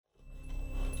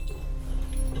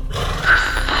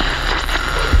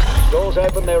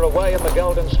Doors open, they're away in the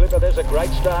Golden Slipper. There's a great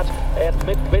start. And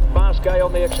Mitt Masquet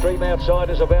on the extreme outside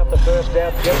is about the first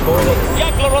out. Jeff Boylan.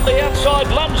 Juggler on the outside,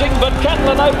 lunging, but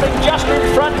Catlin opening just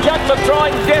in front. Juggler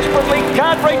trying desperately,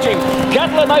 can't reach him.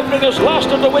 Catlin opening is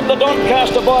lasted to win the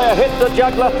Doncaster by a hit to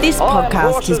Juggler. This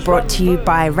podcast is brought to you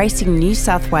by Racing New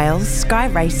South Wales, Sky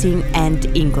Racing and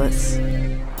Inglis.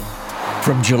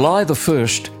 From July the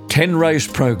 1st, 10 race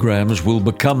programs will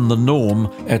become the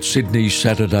norm at Sydney's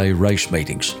Saturday race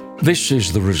meetings. This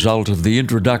is the result of the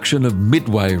introduction of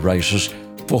midway races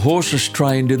for horses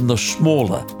trained in the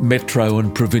smaller metro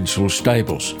and provincial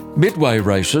stables. Midway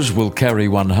races will carry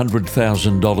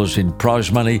 $100,000 in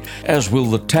prize money, as will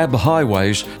the Tab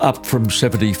Highways, up from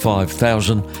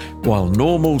 $75,000, while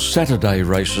normal Saturday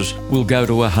races will go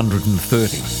to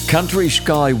 $130,000. Country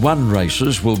Sky 1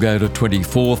 races will go to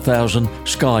 $24,000,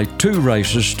 Sky 2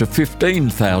 races to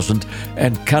 $15,000,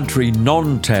 and Country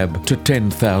Non-Tab to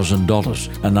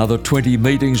 $10,000. Another 20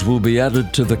 meetings will be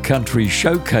added to the Country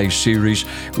Showcase series,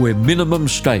 where minimum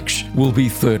stakes will be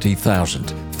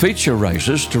 $30,000. Feature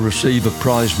races to receive a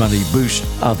prize money boost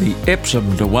are the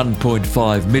Epsom to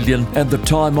 $1.5 million, and the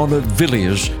time-honoured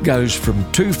Villiers goes from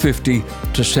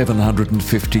 $250,000 to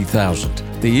 $750,000.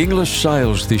 The English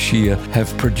sales this year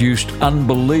have produced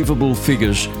unbelievable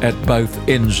figures at both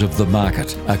ends of the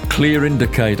market, a clear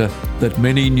indicator that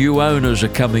many new owners are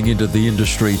coming into the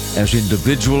industry as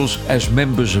individuals, as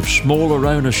members of smaller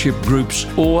ownership groups,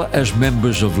 or as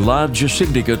members of larger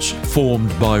syndicates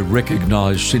formed by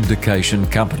recognised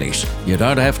syndication companies. You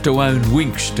don't have to own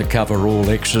Winx to cover all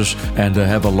X's and to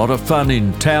have a lot of fun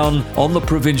in town, on the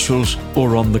provincials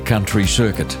or on the country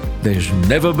circuit. There's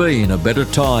never been a better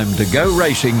time to go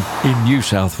racing in New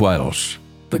South Wales.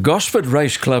 The Gosford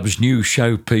Race Club's new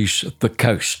showpiece, The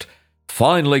Coast,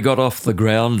 finally got off the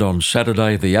ground on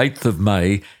Saturday the 8th of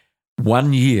May,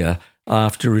 1 year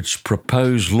after its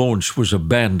proposed launch was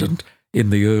abandoned in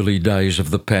the early days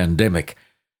of the pandemic.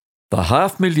 The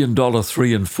 $500,000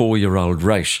 3 and 4-year-old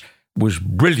race was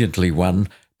brilliantly won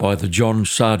by the John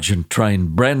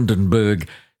Sargent-trained Brandenburg,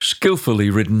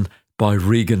 skillfully ridden by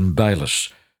Regan Bayliss,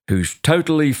 who's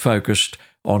totally focused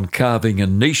on carving a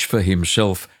niche for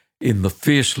himself in the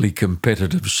fiercely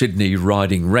competitive Sydney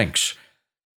riding ranks.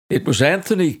 It was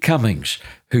Anthony Cummings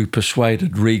who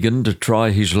persuaded Regan to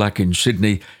try his luck in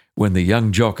Sydney when the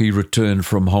young jockey returned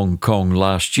from Hong Kong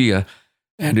last year,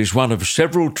 and is one of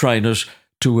several trainers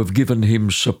to have given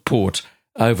him support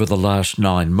over the last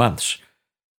 9 months.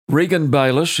 Regan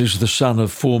Bayliss is the son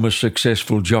of former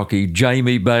successful jockey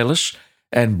Jamie Bayliss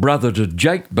and brother to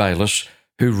Jake Bayliss,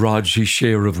 who rides his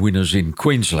share of winners in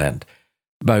Queensland.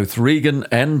 Both Regan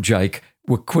and Jake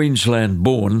were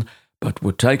Queensland-born, but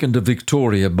were taken to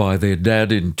Victoria by their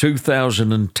dad in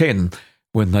 2010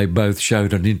 when they both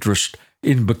showed an interest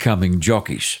in becoming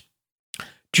jockeys.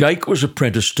 Jake was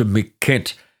apprenticed to Mick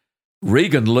Kent.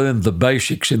 Regan learned the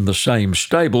basics in the same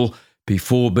stable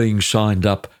before being signed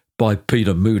up by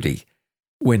Peter Moody.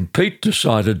 When Pete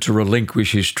decided to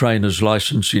relinquish his trainer's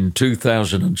licence in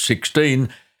 2016,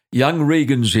 young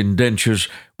Regan's indentures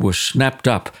were snapped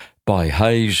up by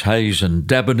Hayes and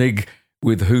Dabenig,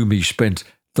 with whom he spent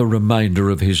the remainder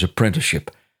of his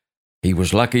apprenticeship. He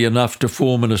was lucky enough to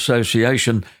form an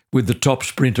association with the top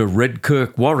sprinter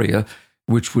Redkirk Warrior,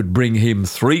 which would bring him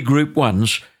 3 Group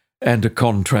 1s and a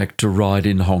contract to ride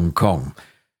in Hong Kong.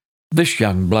 This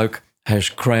young bloke has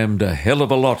crammed a hell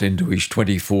of a lot into his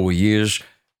 24 years,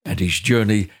 and his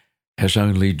journey has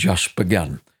only just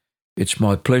begun. It's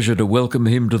my pleasure to welcome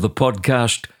him to the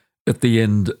podcast at the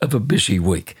end of a busy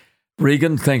week.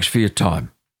 Regan, thanks for your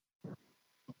time.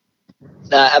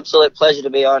 Absolute pleasure to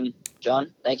be on,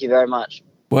 John. Thank you very much.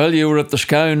 Well, you were at the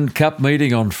Scone Cup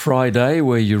meeting on Friday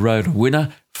where you rode a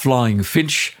winner, Flying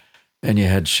Finch, and you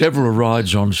had several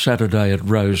rides on Saturday at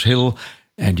Rose Hill,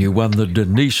 and you won the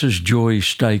Denise's Joy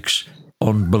Stakes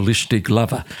on Ballistic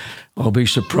Lover. I'll be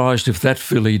surprised if that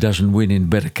filly doesn't win in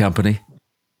better company.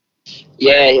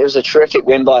 Yeah, it was a terrific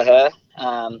win by her.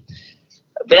 I've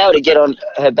been able to get on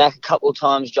her back a couple of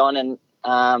times, John, and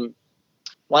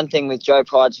one thing with Joe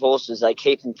Pride's horses, they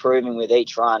keep improving with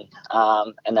each run,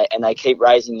 and they keep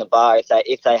raising the bar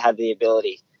if they have the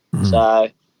ability. So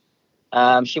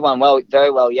she won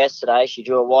very well yesterday. She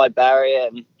drew a wide barrier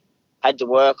and had to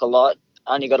work a lot.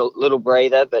 Only got a little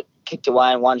breather, but kicked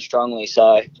away and won strongly.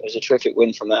 So it was a terrific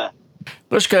win from her.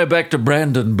 Let's go back to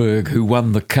Brandenburg, who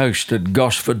won the Coast at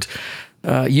Gosford.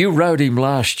 You rode him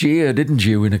last year, didn't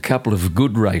you, in a couple of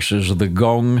good races, the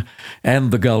Gong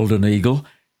and the Golden Eagle?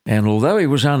 And although he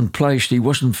was unplaced, he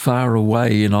wasn't far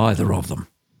away in either of them.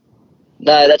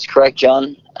 No, that's correct,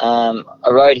 John. I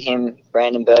rode him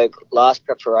Brandenburg last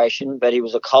preparation, but he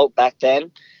was a colt back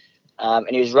then. and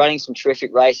he was running some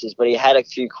terrific races, but he had a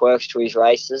few quirks to his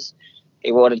races.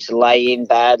 He wanted to lay in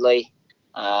badly,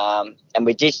 and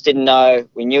we just didn't know.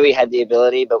 We knew he had the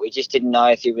ability, but we just didn't know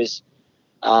if he was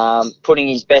putting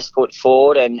his best foot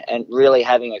forward and really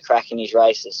having a crack in his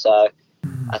races. So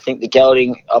I think the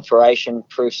gelding operation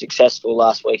proved successful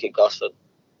last week at Gosford.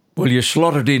 Well, you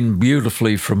slotted in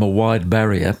beautifully from a wide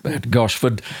barrier at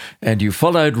Gosford, and you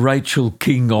followed Rachel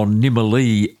King on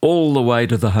Nimalee all the way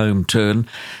to the home turn.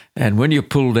 And when you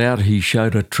pulled out, he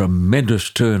showed a tremendous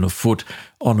turn of foot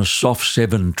on a soft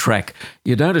 7 track.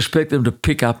 You don't expect them to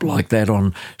pick up like that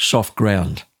on soft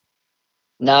ground.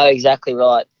 No, exactly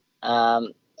right.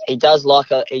 He does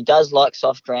like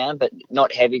soft ground, but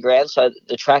not heavy ground. So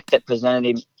the track that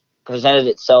presented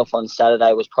itself on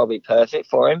Saturday was probably perfect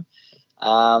for him.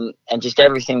 And just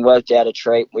everything worked out a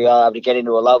treat. We were able to get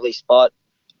into a lovely spot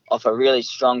off a really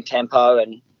strong tempo,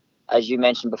 and as you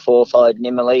mentioned before, followed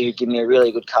Nimalee, who gave me a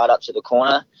really good card up to the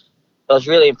corner. I was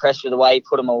really impressed with the way he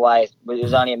put him away. It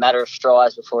was only a matter of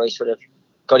strides before he sort of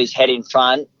got his head in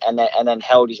front and then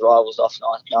held his rivals off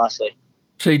nicely.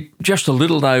 See, just a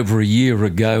little over a year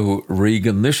ago,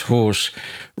 Regan, this horse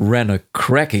ran a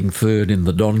cracking third in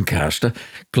the Doncaster.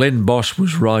 Glenn Boss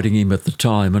was riding him at the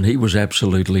time, and he was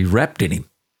absolutely wrapped in him.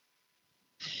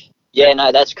 Yeah,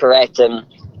 no, that's correct. And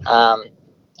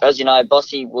as you know,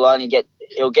 Bossy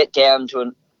he'll get down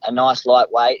to a nice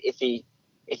lightweight if he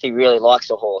really likes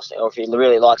a horse, or if he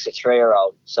really likes a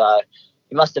 3-year-old. So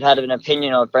he must have had an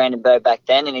opinion of Brandenburg back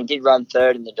then, and he did run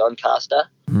third in the Doncaster.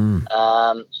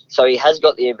 So he has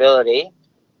got the ability,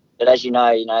 but as you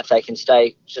know, if they can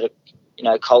stay sort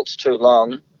of, colts too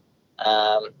long,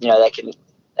 they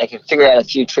can figure out a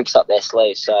few tricks up their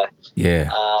sleeves. So yeah,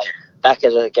 back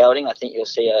as a gelding, I think you'll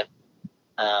see a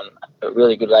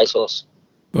really good racehorse.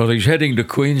 Well, he's heading to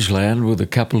Queensland with a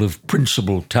couple of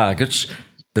principal targets,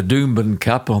 the Doomben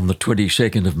Cup on the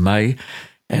 22nd of May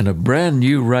and a brand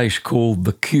new race called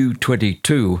the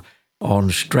Q22 on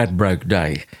Stradbroke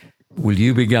Day. Will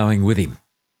you be going with him?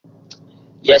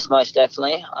 Yes, most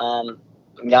definitely. I'm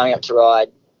going up to ride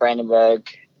Brandenburg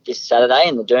this Saturday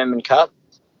in the Doomben Cup.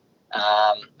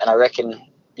 And I reckon,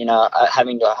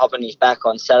 having to hop on his back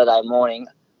on Saturday morning,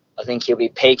 I think he'll be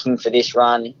peaking for this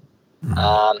run.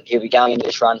 He'll be going into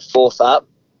this run 4th up.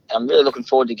 And I'm really looking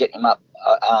forward to getting him up,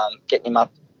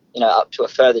 up to a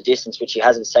further distance, which he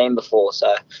hasn't seen before.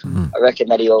 So I reckon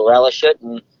that he'll relish it.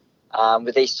 And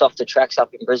with these softer tracks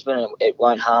up in Brisbane, it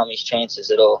won't harm his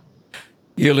chances at all.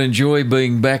 You'll enjoy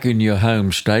being back in your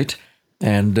home state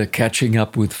and catching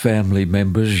up with family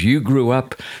members. You grew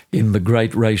up in the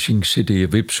great racing city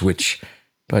of Ipswich,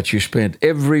 but you spent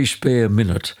every spare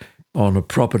minute on a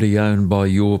property owned by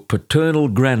your paternal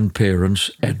grandparents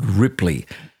at Ripley,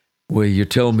 where you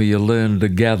tell me you learned to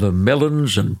gather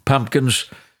melons and pumpkins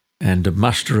and to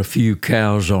muster a few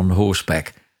cows on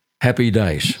horseback. Happy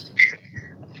days.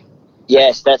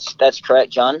 Yes, that's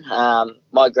correct, John.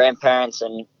 My grandparents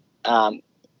and they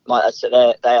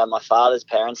are my father's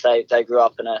parents. They grew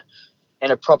up in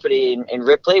a property in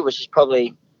Ripley, which is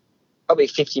probably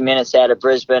 50 minutes out of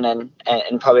Brisbane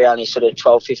and probably only sort of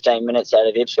 12, 15 minutes out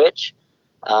of Ipswich.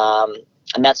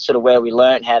 And that's sort of where we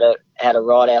learnt how to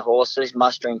ride our horses,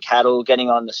 mustering cattle, getting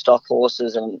on the stock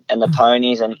horses and the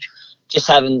ponies, and just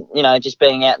having, just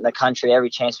being out in the country every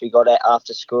chance we got out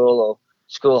after school or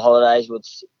school holidays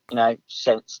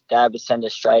Dad would send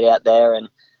us straight out there, and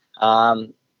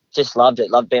just loved it.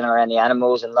 Loved being around the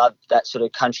animals and loved that sort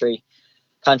of country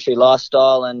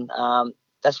lifestyle, and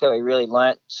that's where we really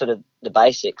learnt sort of the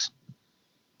basics.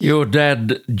 Your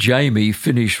dad, Jamie,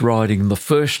 finished riding the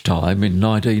first time in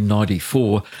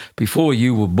 1994 before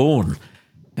you were born,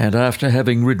 and after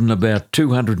having ridden about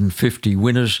 250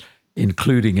 winners,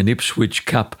 including an Ipswich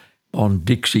Cup on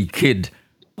Dixie Kid,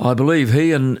 I believe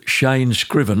he and Shane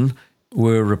Scriven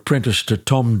were apprenticed to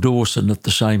Tom Dawson at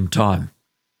the same time.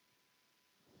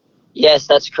 Yes,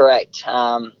 that's correct.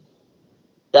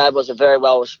 Dad was a very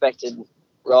well-respected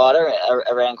rider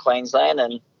around Queensland,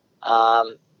 and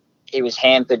he was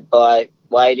hampered by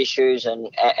weight issues and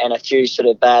a few sort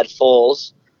of bad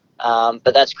falls.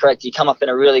 But that's correct. He come up in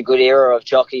a really good era of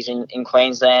jockeys in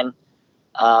Queensland.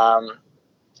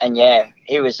 And yeah,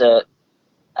 he was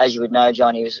as you would know,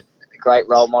 John, he was a great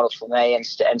role model for me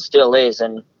and still is.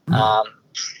 And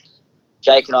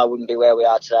Jake and I wouldn't be where we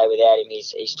are today without him.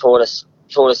 He's taught us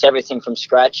everything from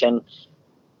scratch, and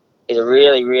he's a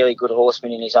really, really good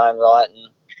horseman in his own right, and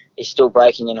he's still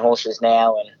breaking in horses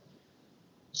now, and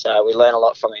so we learn a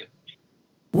lot from him.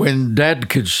 When Dad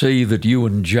could see that you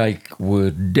and Jake were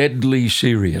deadly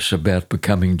serious about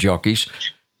becoming jockeys,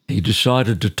 he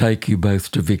decided to take you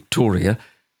both to Victoria,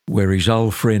 where his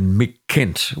old friend Mick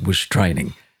Kent was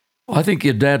training. I think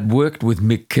your dad worked with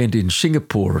Mick Kent in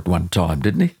Singapore at one time,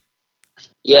 didn't he?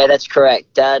 Yeah, that's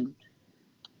correct. Dad,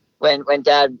 when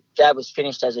Dad was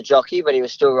finished as a jockey, but he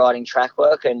was still riding track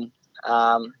work, and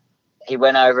he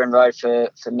went over and rode for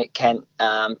Mick Kent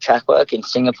track work in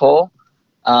Singapore,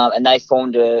 and they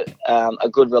formed a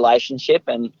good relationship.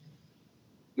 And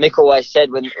Mick always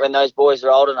said, when those boys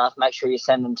are old enough, make sure you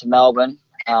send them to Melbourne,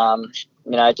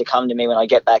 to come to me when I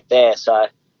get back there. So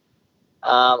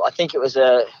I think it was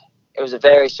a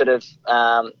very sort of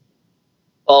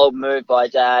bold move by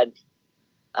Dad.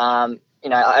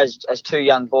 As two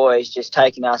young boys, just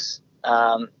taking us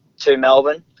to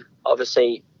Melbourne.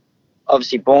 Obviously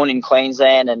born in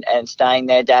Queensland and staying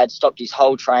there. Dad stopped his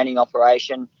whole training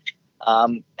operation,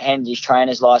 handed his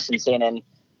trainer's license in, and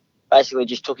basically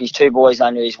just took his two boys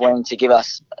under his wing to give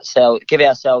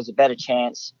ourselves a better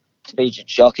chance to be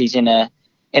jockeys in a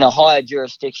higher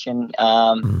jurisdiction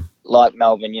like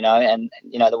Melbourne, and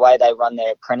the way they run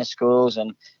their apprentice schools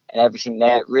and everything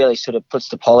there, it really sort of puts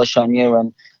the polish on you.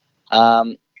 And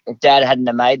if Dad hadn't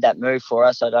have made that move for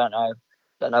us, I don't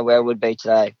know where it would be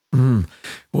today.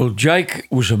 Well, Jake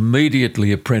was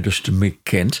immediately apprenticed to Mick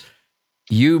Kent.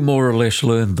 You more or less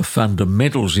learned the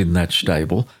fundamentals in that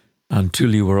stable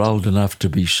until you were old enough to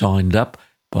be signed up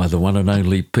by the one and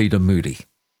only Peter Moody.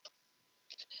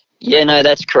 Yeah, no,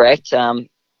 that's correct.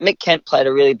 Mick Kent played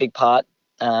a really big part,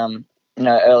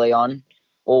 early on.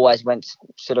 Always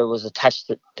was attached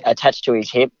to his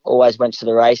hip, always went to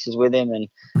the races with him, and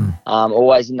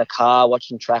always in the car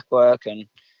watching track work, and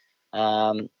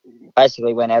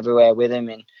basically went everywhere with him.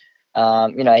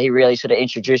 And he really sort of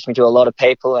introduced me to a lot of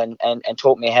people and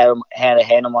taught me how to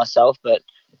handle myself. But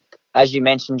as you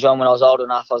mentioned, John, when I was old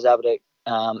enough, I was able to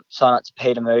sign up to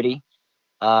Peter Moody.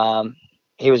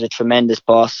 He was a tremendous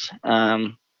boss,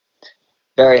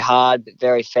 very hard but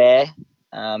very fair,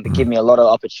 but give me a lot of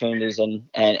opportunities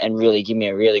and really give me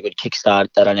a really good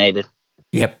kickstart that I needed.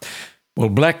 Yep. Well,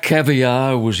 Black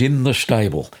Caviar was in the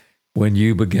stable when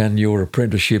you began your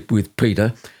apprenticeship with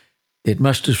Peter. It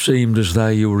must have seemed as though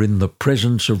you were in the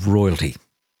presence of royalty.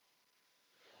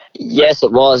 Yes,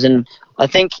 it was, and I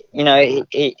think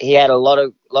he had a lot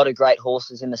of great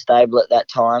horses in the stable at that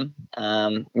time.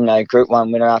 Group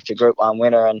 1 winner after Group 1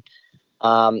 winner,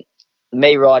 and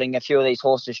me riding a few of these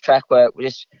horses track work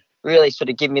just really sort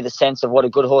of give me the sense of what a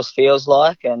good horse feels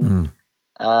like, and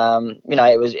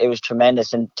it was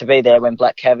tremendous. And to be there when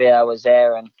Black Caviar was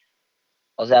there, and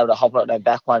I was able to hop on her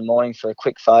back one morning for a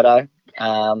quick photo,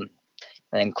 and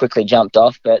then quickly jumped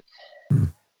off. But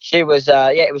she was,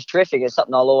 it was terrific. It's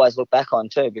something I'll always look back on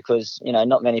too, because,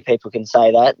 not many people can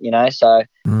say that, so,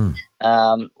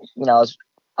 I was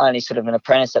only sort of an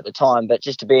apprentice at the time, but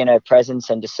just to be in her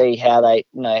presence and to see how they,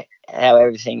 how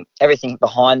everything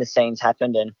behind the scenes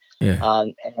happened and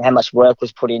how much work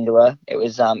was put into her, it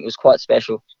was quite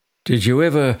special. Did you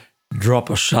ever drop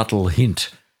a subtle hint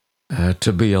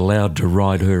to be allowed to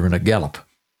ride her in a gallop?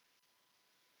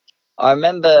 I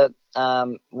remember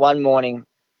one morning,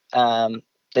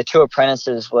 the two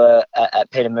apprentices were at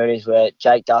Peter Moody's were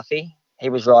Jake Duffy. He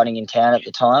was riding in town at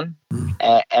the time,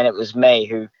 and it was me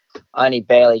who only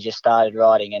barely just started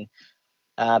riding.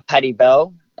 And Paddy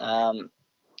Bell,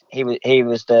 he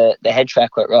was the head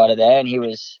track work rider there, and he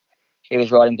was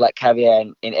riding Black Caviar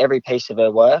in every piece of her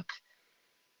work.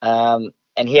 And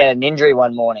he had an injury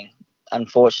one morning,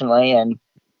 unfortunately, and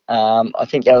I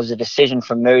think there was a decision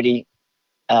from Moody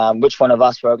which one of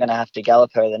us were going to have to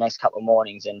gallop her the next couple of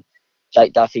mornings, and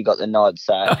Jake Duffy got the nod.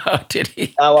 So did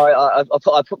he? No,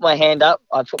 I put my hand up.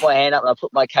 I put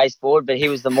my case forward, but he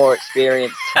was the more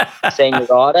experienced senior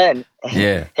rider, and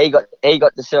he got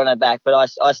to sit on her back. But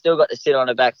I still got to sit on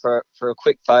her back for a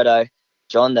quick photo,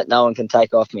 John, that no one can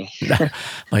take off me. No,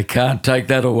 they can't take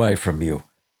that away from you.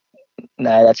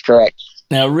 No, that's correct.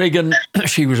 Now, Regan,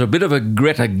 she was a bit of a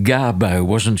Greta Garbo,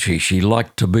 wasn't she? She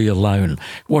liked to be alone.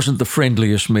 Wasn't the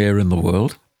friendliest mare in the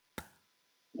world.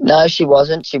 No, she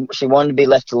wasn't. She wanted to be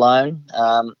left alone.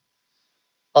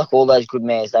 Like all those good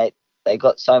mares, they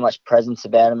got so much presence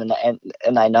about them,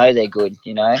 and they know they're good,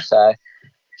 So,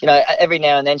 every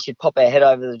now and then she'd pop her head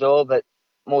over the door, but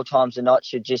more times than not,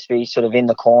 she'd just be sort of in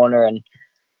the corner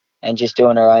and just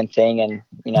doing her own thing. And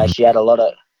she had a lot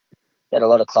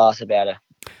of class about her.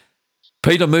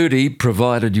 Peter Moody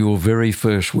provided your very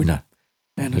first winner,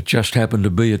 and it just happened to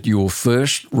be at your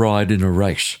first ride in a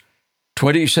race.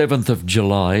 27th of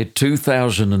July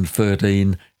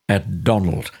 2013 at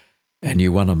Donald, and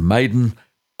you won a maiden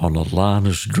on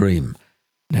Alana's Dream.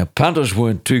 Now, punters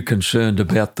weren't too concerned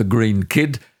about the Green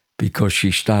Kid because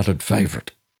she started favourite.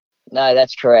 No,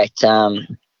 that's correct. I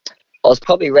was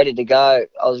probably ready to go.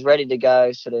 I was ready to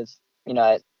go sort of,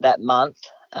 that month.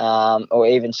 or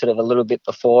even sort of a little bit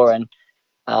before. And,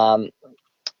 I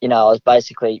was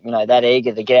basically, that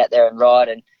eager to get out there and ride.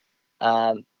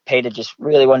 And Peter just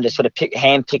really wanted to sort of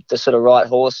handpick the sort of right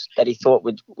horse that he thought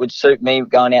would suit me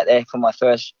going out there for my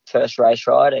first race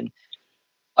ride. And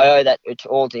I owe that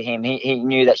all to him. He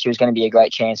knew that she was going to be a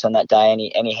great chance on that day, and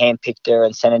he handpicked her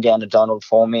and sent her down to Donald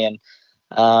for me, and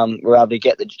we were able to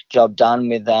get the job done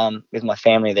with my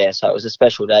family there. So it was a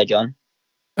special day, John.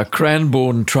 A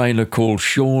Cranbourne trainer called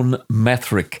Sean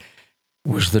Mathrick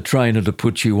was the trainer to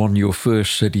put you on your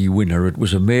first city winner. It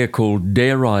was a mare called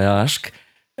Dare I Ask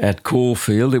at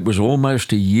Caulfield. It was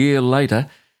almost a year later,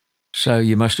 so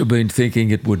you must have been thinking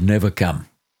it would never come.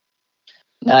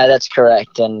 No, that's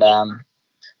correct, and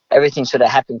everything sort of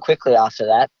happened quickly after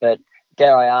that. But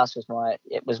Dare I Ask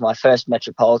was my first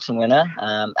Metropolitan winner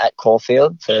at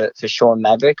Caulfield for Sean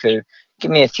Maverick, who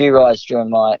gave me a few rides during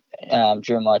my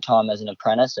time as an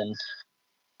apprentice,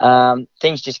 and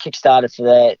things just kick-started for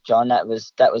there, John. That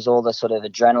was all the sort of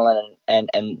adrenaline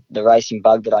and the racing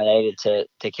bug that I needed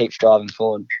to keep striving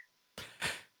forward.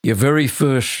 Your very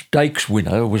first stakes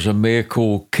winner was a mare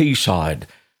called Quayside,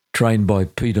 trained by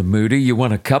Peter Moody. You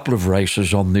won a couple of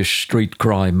races on this Street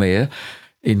Cry mare,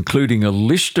 including a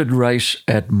listed race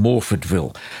at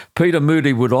Morfettville. Peter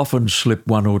Moody would often slip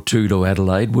one or two to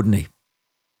Adelaide, wouldn't he?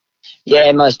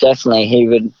 Yeah, most definitely. He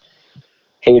would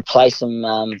place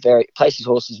his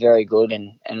horses very good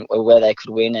and where they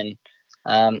could win,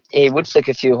 and he would flick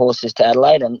a few horses to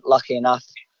Adelaide. And lucky enough,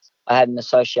 I had an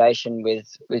association with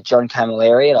John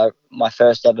Camilleri. My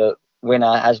first ever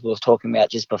winner, as we were talking about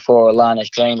just before, Alana's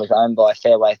Dream, was owned by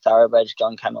Fairway Thoroughbreds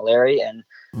John Camilleri,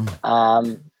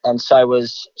 and so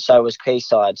was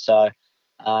Quayside. So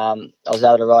I was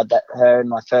able to ride her in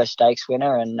my first stakes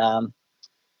winner, and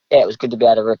it was good to be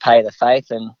able to repay the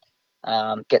faith and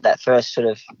get that first sort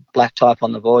of black type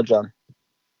on the board, John.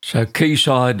 So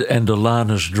Quayside and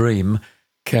Alana's Dream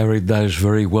carried those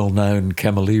very well-known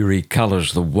Camilleri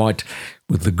colours, the white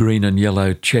with the green and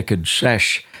yellow checkered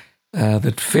sash,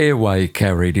 that Fairway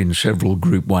carried in several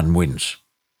Group 1 wins.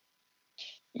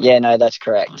 Yeah, no, that's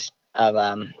correct. I've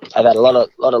had a lot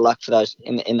of luck for those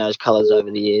in those colours over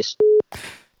the years.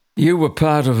 You were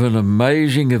part of an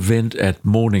amazing event at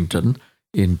Mornington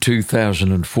in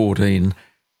 2014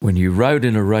 when you rode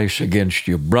in a race against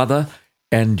your brother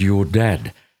and your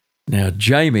dad. Now,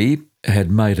 Jamie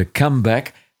had made a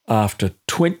comeback after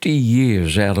 20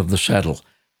 years out of the saddle.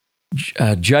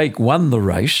 Jake won the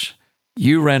race.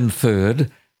 You ran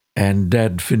third, and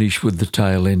Dad finished with the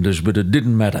tail enders, but it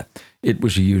didn't matter. It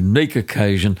was a unique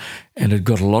occasion, and it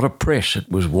got a lot of press. It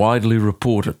was widely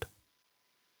reported.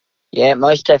 Yeah, it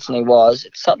most definitely was.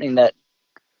 It's something that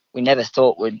we never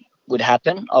thought would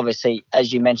happen. Obviously,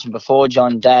 as you mentioned before,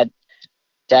 John, Dad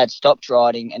stopped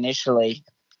riding initially,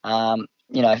 4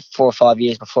 or 5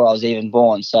 years before I was even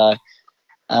born. So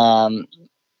for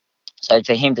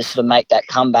him to sort of make that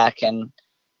comeback, and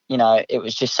it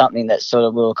was just something that sort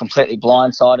of we were completely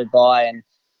blindsided by, and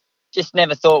just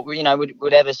never thought we'd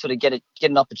ever sort of get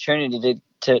an opportunity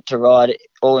to ride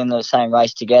all in the same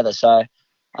race together. So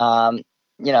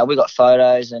we got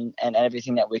photos and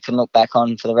everything that we can look back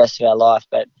on for the rest of our life.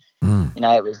 But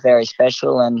it was very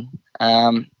special, and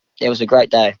it was a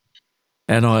great day.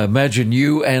 And I imagine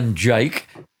you and Jake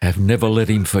have never let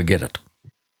him forget it.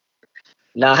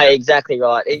 No, exactly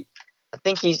right. I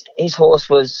think his horse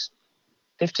was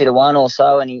 50-1 or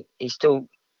so, and he still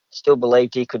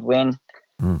believed he could win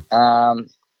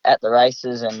at the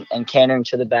races and cantering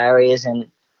to the barriers. And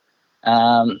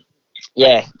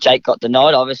Jake got the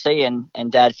nod, obviously,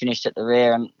 and Dad finished at the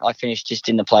rear, and I finished just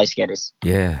in the place getters.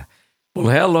 Yeah. Well,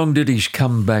 how long did his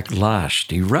comeback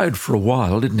last? He rode for a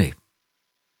while, didn't he?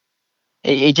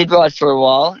 He did ride for a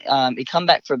while. He come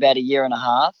back for about a year and a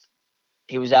half.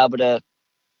 He was able to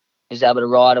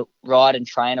ride and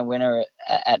train a winner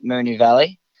at Moonee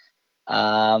Valley,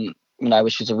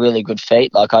 which was a really good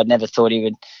feat. Like, I'd never thought he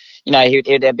would,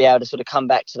 he'd be able to sort of come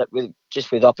back to that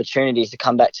with opportunities to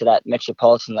come back to that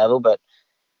metropolitan level. But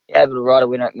able to ride a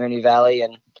winner at Moonee Valley,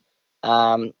 and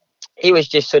he was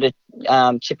just sort of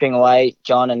chipping away,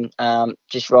 John, and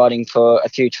just riding for a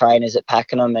few trainers at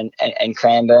Pakenham and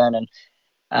Cranbourne, and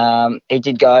he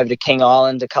did go over to King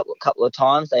Island a couple of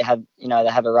times. They have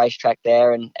a racetrack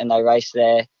there, and they race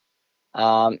there,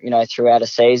 throughout a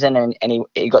season, and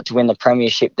he got to win the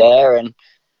premiership there, and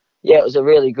it was a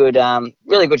really good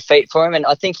feat for him. And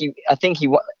I think he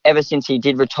ever since he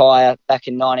did retire back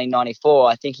in 1994,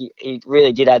 I think he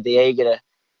really did have the eager to,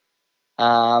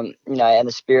 and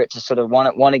the spirit to sort of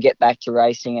want to get back to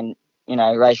racing and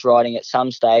race riding at some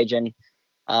stage. And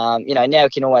now we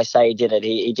can always say he did it.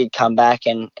 He did come back,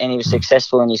 and he was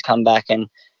successful in his comeback, and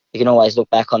you can always look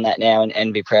back on that now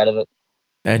and be proud of it.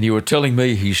 And you were telling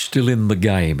me he's still in the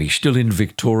game. He's still in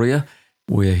Victoria,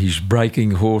 where he's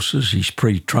breaking horses, he's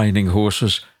pre-training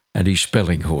horses, and he's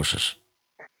spelling horses.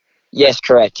 Yes,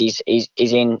 correct. He's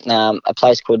in a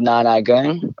place called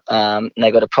Nanagoon. And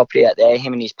they got a property out there.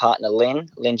 Him and his partner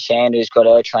Lynn Shand, who's got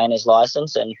her trainer's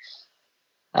license, and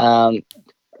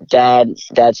Dad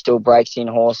still breaks in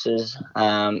horses,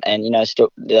 and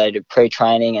still they do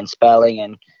pre-training and spelling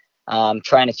and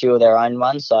train a few of their own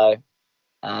ones. So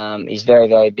he's very,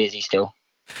 very busy still.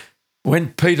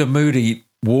 When Peter Moody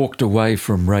walked away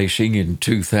from racing in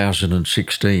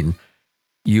 2016,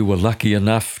 you were lucky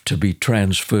enough to be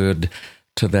transferred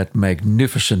to that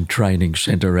magnificent training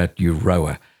centre at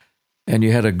Euroa. And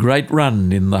you had a great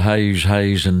run in the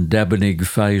Hayes and Dabenig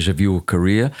phase of your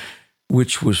career,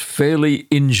 which was fairly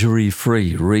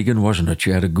injury-free, Regan, wasn't it?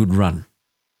 You had a good run.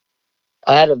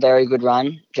 I had a very good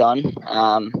run, John.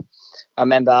 I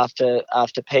remember after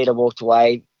Peter walked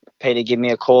away, Peter gave me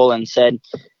a call and said,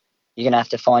 "You're going to have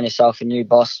to find yourself a new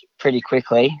boss pretty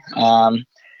quickly."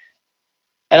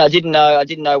 And I didn't know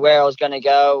where I was going to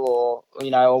go or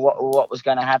what was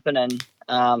going to happen. And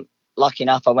lucky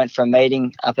enough, I went for a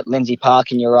meeting up at Lindsay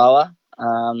Park in Euroa.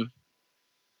 I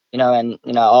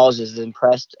was as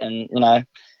impressed and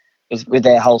with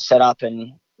their whole setup,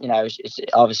 and it's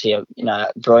obviously a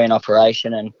brilliant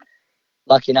operation. And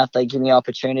lucky enough, they give me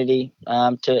opportunity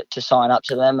to sign up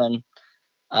to them, and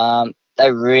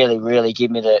they really, really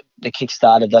give me the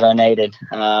kickstarter that I needed.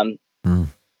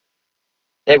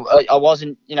 I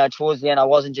wasn't, towards the end, I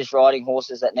wasn't just riding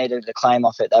horses that needed a claim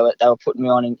off it. They were putting me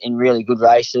on in really good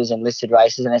races and listed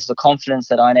races, and it's the confidence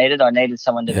that I needed. I needed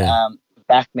someone to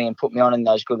back me and put me on in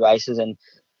those good races, and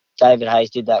David Hayes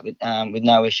did that with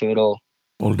no issue at all.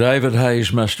 Well, David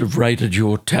Hayes must have rated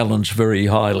your talents very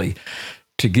highly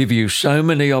to give you so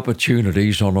many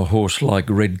opportunities on a horse like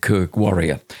Redkirk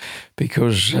Warrior,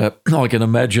 because I can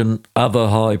imagine other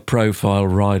high-profile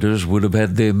riders would have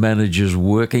had their managers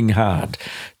working hard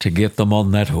to get them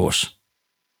on that horse.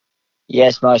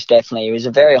 Yes, most definitely. He was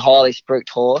a very highly spruiked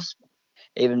horse,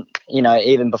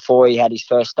 even before he had his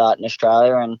first start in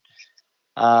Australia, and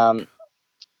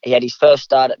he had his first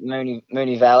start at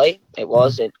Moonee Valley. It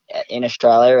was in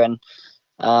Australia, and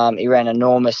he ran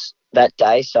enormous that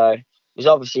day. So he was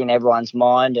obviously in everyone's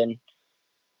mind, and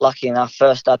lucky enough,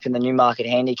 first up in the Newmarket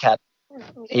Handicap,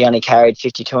 he only carried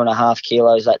 52.5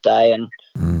 kilos that day, and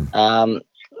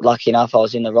lucky enough, I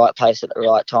was in the right place at the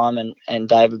right time, and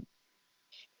David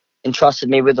entrusted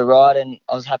me with the ride, and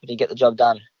I was happy to get the job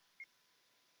done.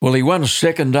 Well, he won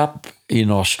second up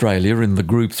in Australia in the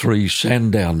Group 3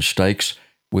 Sandown Stakes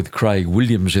with Craig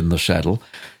Williams in the saddle,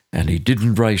 and he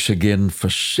didn't race again for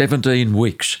 17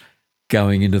 weeks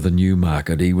going into the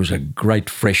Newmarket. He was a great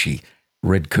freshie,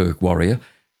 Redkirk Warrior.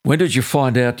 When did you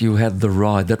find out you had the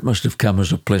ride? That must have come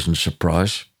as a pleasant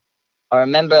surprise. I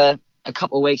remember a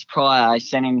couple of weeks prior, I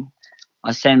sent him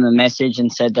a message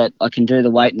and said that I can do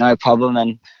the weight, no problem,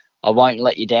 and I won't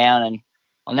let you down. And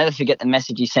I'll never forget the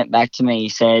message he sent back to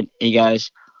me. He goes,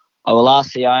 "I will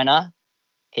ask the owner,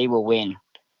 he will win."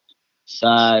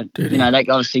 So, that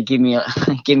obviously give me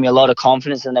a lot of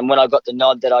confidence. And then when I got the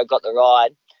nod that I got the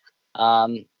ride, but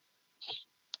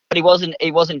he wasn't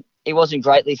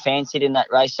greatly fancied in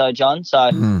that race, so John.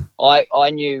 So I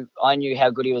knew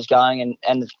how good he was going,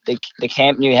 and the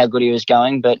camp knew how good he was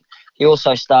going, but he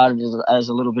also started as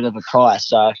a little bit of a price.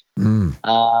 So,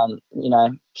 so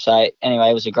anyway,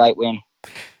 it was a great win.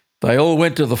 They all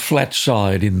went to the flat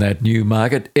side in that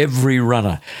Newmarket. Every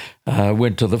runner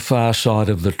went to the far side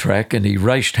of the track, and he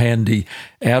raced handy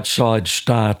outside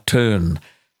Start Turn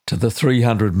to the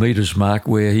 300 metres mark,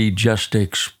 where he just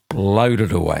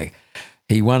exploded away.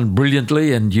 He won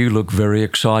brilliantly, and you look very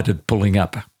excited pulling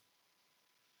up.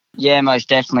 Yeah, most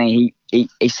definitely. He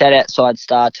sat outside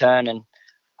Start Turn, and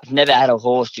I've never had a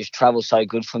horse just travel so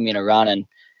good for me in a run. And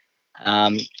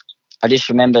I just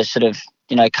remember sort of,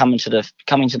 coming to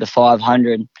the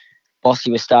 500,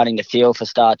 Bossy was starting to feel for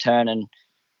Start Turn, and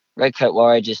Redkirk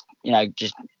Warrior just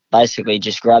basically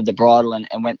grabbed the bridle and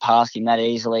went past him that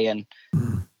easily, and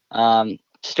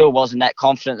still wasn't that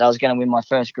confident that I was going to win my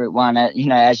first Group 1.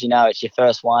 As you know, it's your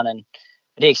first one, and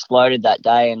he exploded that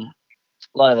day, and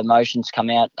a lot of emotions come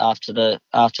out after the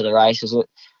races.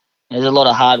 There's a lot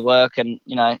of hard work, and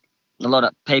a lot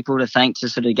of people to thank to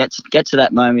sort of get to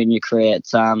that moment in your career.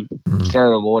 It's very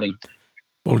rewarding.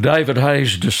 Well, David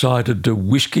Hayes decided to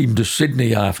whisk him to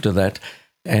Sydney after that,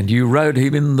 and you rode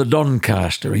him in the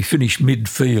Doncaster. He finished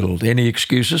midfield. Any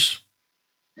excuses?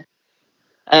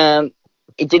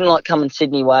 He didn't like coming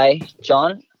Sydney way,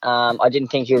 John. I didn't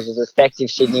think he was as effective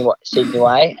Sydney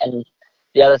way. And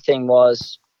the other thing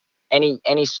was, any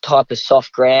type of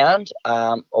soft ground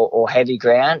or heavy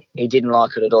ground, he didn't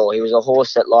like it at all. He was a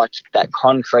horse that liked that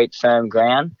concrete, firm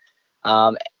ground,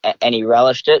 and he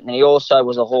relished it. And he also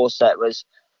was a horse that was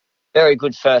very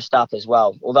good first up as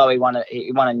well. Although he won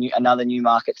another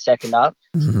Newmarket second up,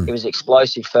 he was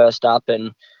explosive first up.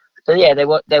 And so yeah,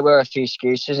 there were a few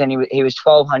excuses, and he was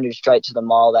 1,200 straight to the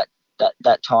mile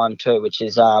that time too, which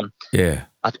is I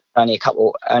think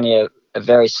only a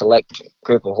very select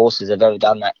group of horses have ever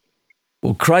done that.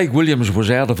 Well, Craig Williams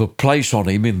was out of a place on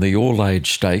him in the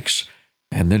All-Age Stakes,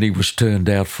 and then he was turned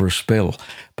out for a spell.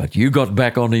 But you got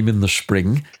back on him in the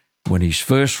spring when his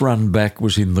first run back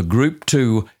was in the Group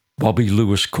 2 Bobby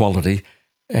Lewis quality,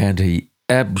 and he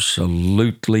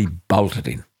absolutely bolted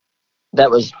him.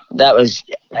 That was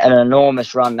an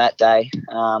enormous run that day.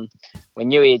 We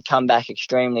knew he had come back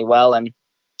extremely well, and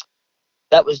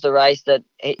that was the race that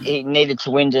he needed to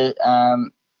win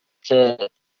to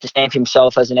stamp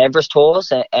himself as an Everest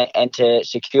horse and to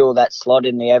secure that slot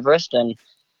in the Everest. And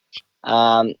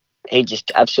he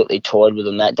just absolutely toyed with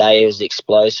him that day. He was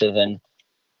explosive, and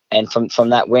from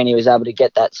that win, he was able to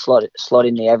get that slot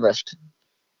in the Everest.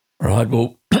 Right.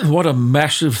 Well, what a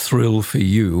massive thrill for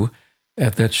you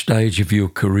at that stage of your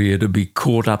career to be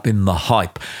caught up in the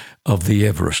hype of the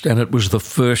Everest, and it was the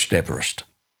first Everest.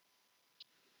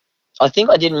 I think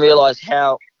I didn't realise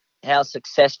how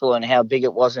successful and how big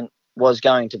it was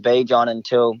going to be, John,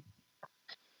 until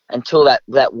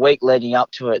that week leading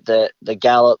up to it. The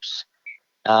gallops,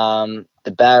 the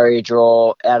barrier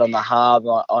draw out on the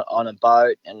harbour on a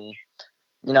boat, and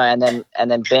and then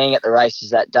being at the races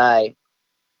that day,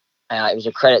 it was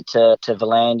a credit to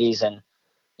V'landys and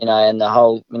and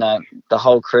the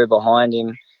whole crew behind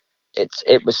him.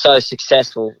 It was so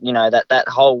successful, that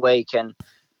whole week, and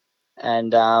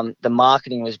the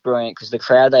marketing was brilliant because the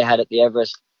crowd they had at the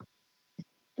Everest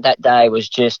that day was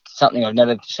just something I've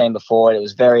never seen before. It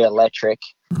was very electric,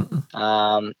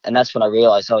 and that's when I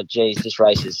realised, oh geez, this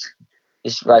race is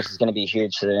going to be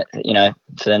huge for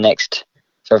the next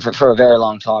for a very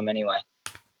long time anyway.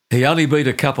 He only beat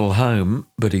a couple home,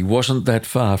 but he wasn't that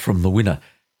far from the winner,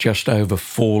 just over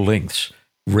 4 lengths.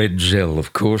 Red Zell,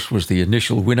 of course, was the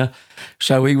initial winner,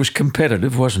 so he was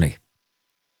competitive, wasn't he?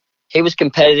 He was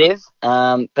competitive,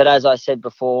 but as I said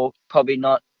before, probably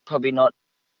not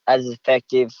as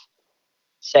effective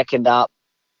second up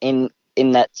in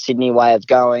that Sydney way of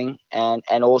going,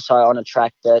 and also on a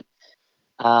track that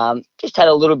just had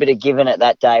a little bit of given at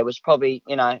that day, which probably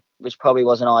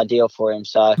wasn't ideal for him.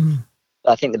 So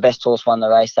I think the best horse won the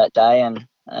race that day, and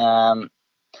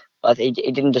he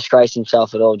didn't disgrace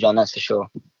himself at all, John, that's for sure.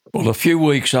 Well, a few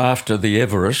weeks after the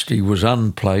Everest, he was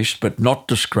unplaced but not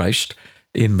disgraced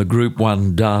in the Group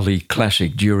 1 Darley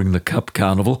Classic during the Cup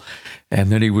Carnival,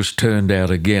 and then he was turned out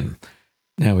again.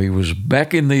 Now, he was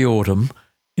back in the autumn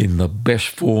in the best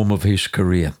form of his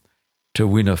career to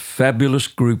win a fabulous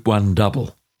Group 1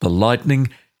 double, the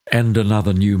Lightning and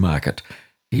another Newmarket.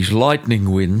 His Lightning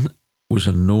win was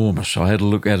enormous. I had a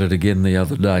look at it again the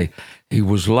other day. He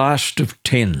was last of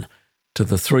 10 to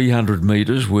the 300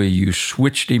 metres where you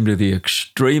switched him to the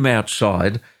extreme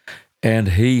outside, and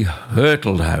he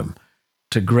hurtled home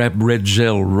to grab Red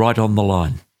Zell right on the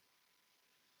line.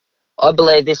 I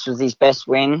believe this was his best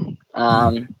win,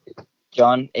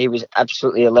 John. He was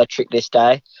absolutely electric this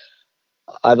day.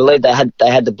 I believe they had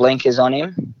the blinkers on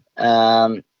him,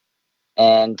 and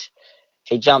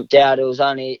he jumped out. It was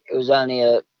only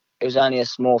a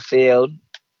small field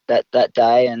that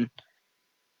day, and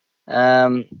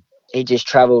he just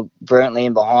travelled brilliantly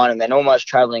in behind him, and almost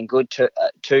travelling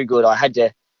too good. I had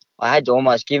to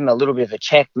almost give him a little bit of a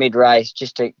check mid-race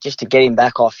just to get him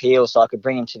back off heel so I could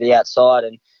bring him to the outside.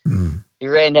 And he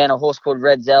ran down a horse called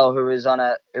Red Zell who was on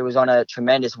a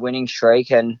tremendous winning streak,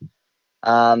 and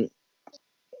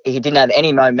he didn't have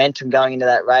any momentum going into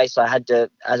that race. I had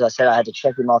to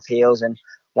check him off heels, and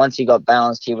once he got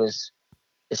balanced, the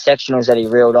sectionals that he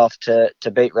reeled off to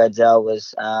beat Red Zell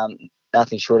was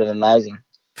nothing short of amazing.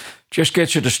 Just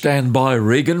get you to stand by,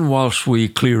 Regan, whilst we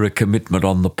clear a commitment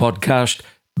on the podcast.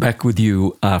 Back with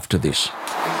you after this.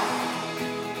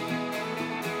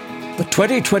 The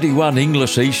 2021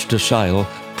 Inglis Easter sale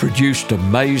produced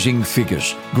amazing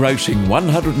figures, grossing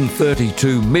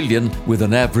 $132 million with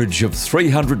an average of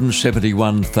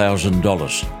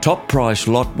 $371,000. Top price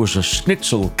lot was a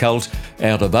Schnitzel Cult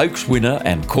out of Oaks winner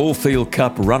and Caulfield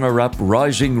Cup runner-up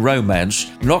Rising Romance,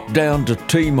 knocked down to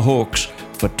Team Hawkes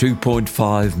for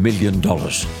 $2.5 million.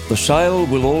 The sale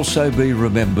will also be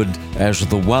remembered as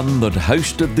the one that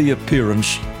hosted the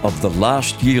appearance of the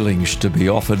last yearlings to be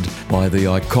offered by the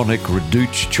iconic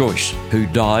Reduced Choice, who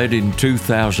died in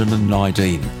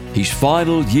 2019. His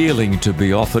final yearling to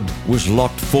be offered was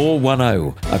Lot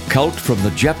 410, a colt from the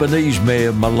Japanese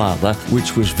mare Malada,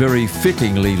 which was very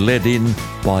fittingly led in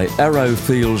by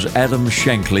Arrowfield's Adam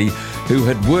Shankly, who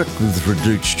had worked with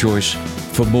Reduced Choice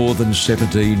for more than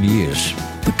 17 years.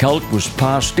 The colt was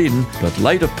passed in, but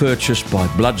later purchased by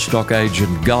bloodstock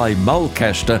agent Guy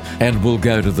Mulcaster and will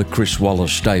go to the Chris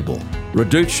Wallace stable.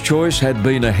 Reduced Choice had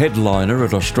been a headliner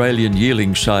at Australian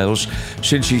yearling sales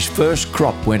since his first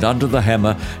crop went under the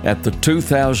hammer at the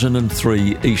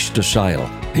 2003 Easter sale.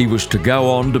 He was to go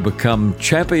on to become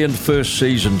champion first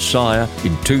season sire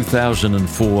in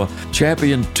 2004,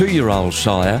 champion 2-year-old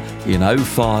sire in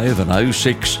 05 and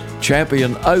 06,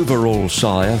 champion overall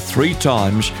sire 3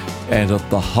 times, and at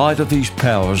the height of his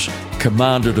powers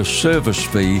commanded a service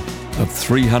fee of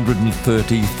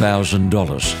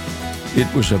 $330,000.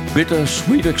 It was a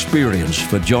bittersweet experience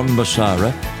for John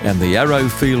Massara and the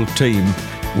Arrowfield team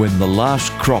when the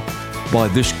last crop by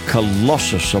this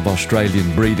colossus of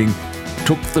Australian breeding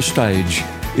took the stage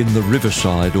in the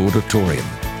Riverside Auditorium.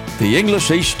 The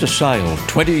Inglis Easter Sale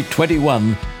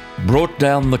 2021 brought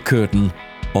down the curtain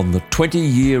on the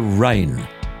 20-year reign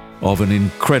of an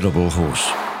incredible horse.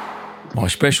 My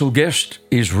special guest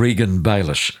is Regan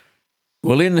Bayliss.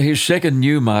 Well, in his second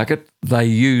Newmarket, they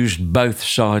used both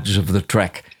sides of the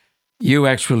track. You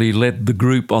actually led the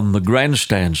group on the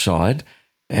grandstand side,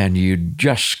 and you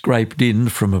just scraped in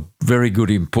from a very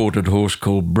good imported horse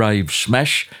called Brave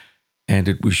Smash, and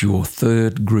it was your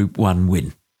third Group 1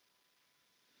 win.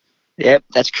 Yep,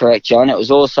 that's correct, John. It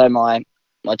was also my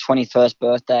 21st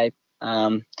birthday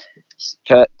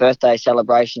birthday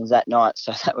celebrations that night,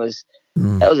 so that was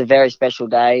a very special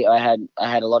day. I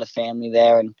had a lot of family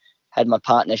there and had my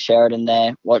partner Sheridan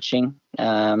there watching,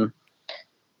 and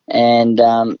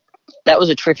that was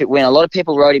a terrific win. A lot of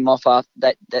people wrote him off after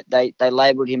that. They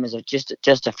labelled him as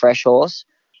just a fresh horse,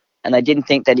 and they didn't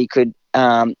think that he could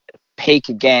peak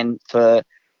again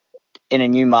in a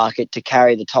Newmarket to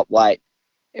carry the top weight.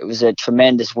 It was a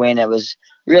tremendous win. It was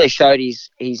really showed his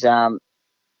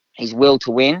will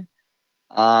to win.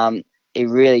 He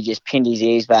really just pinned his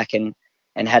ears back and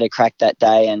had a crack that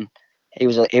day, and he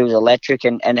was electric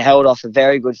and held off a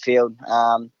very good field.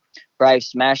 Brave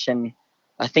Smash, and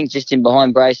I think just in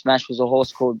behind Brave Smash was a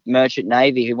horse called Merchant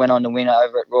Navy who went on to win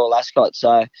over at Royal Ascot.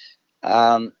 So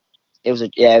it was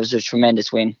a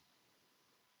tremendous win.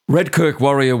 Redkirk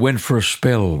Warrior went for a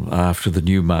spell after the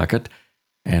Newmarket,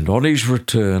 and on his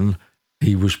return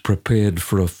he was prepared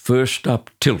for a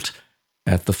first-up tilt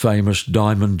at the famous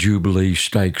Diamond Jubilee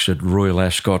Stakes at Royal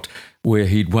Ascot, where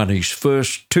he'd won his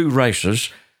first 2 races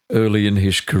early in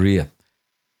his career.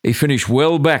 He finished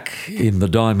well back in the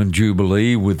Diamond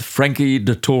Jubilee with Frankie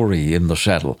Dettori in the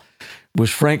saddle. Was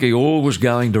Frankie always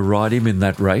going to ride him in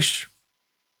that race?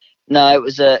 No, it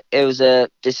was a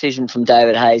decision from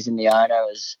David Hayes and the owner.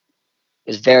 It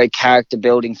was very character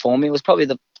building for me. It was probably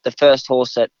the first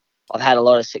horse that I've had a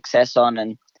lot of success on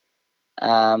and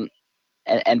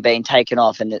been taken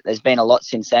off, and there's been a lot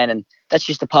since then, and that's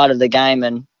just a part of the game.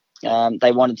 And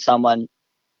they wanted someone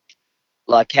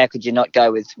like, how could you not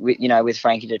go with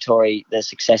Frankie Dettori, the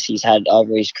success he's had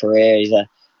over his career.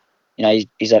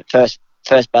 He's a first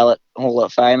ballot Hall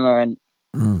of Famer, and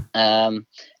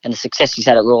the success he's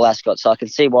had at Royal Ascot. So I can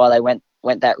see why they went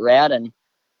that route, and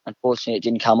unfortunately it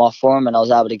didn't come off for him, and I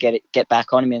was able to get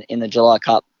back on him in the July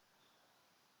Cup.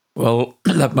 Well,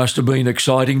 that must have been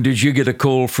exciting. Did you get a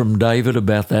call from David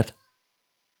about that?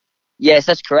 Yes,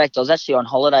 that's correct. I was actually on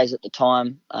holidays at the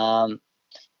time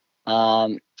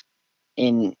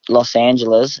in Los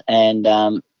Angeles, and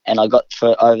I got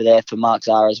over there for Mark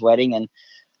Zara's wedding, and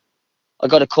I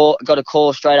got a call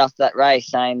straight after that race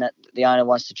saying that the owner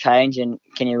wants to change, and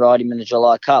can you ride him in the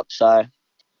July Cup? So I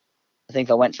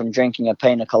think I went from drinking a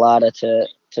pina colada to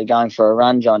going for a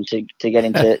run, John, to get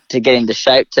into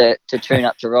shape to tune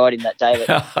up to ride him that day.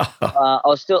 But I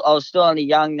was still only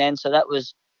young then, so that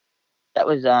was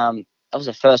the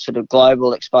first sort of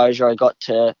global exposure I got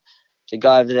to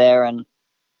go over there and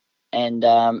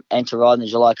to ride in the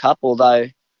July Cup. Although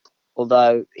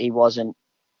he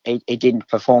didn't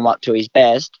perform up to his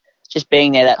best, just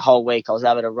being there that whole week, I was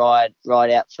able to ride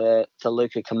out for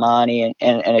Luca Kamani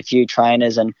and a few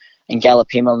trainers and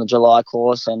gallop him on the July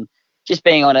course, and just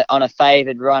being on a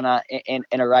favoured runner in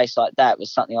a race like that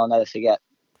was something I'll never forget.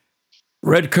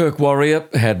 Redkirk Warrior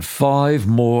had 5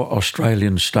 more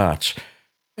Australian starts,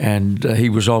 and he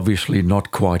was obviously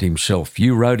not quite himself.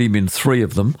 You rode him in 3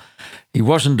 of them. He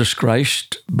wasn't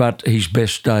disgraced, but his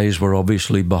best days were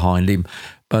obviously behind him.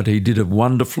 But he did a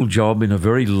wonderful job in a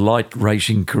very light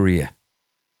racing career.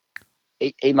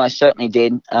 He most certainly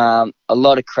did. A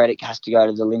lot of credit has to go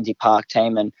to the Lindsay Park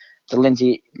team and the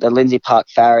Lindsay Park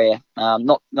Farrier.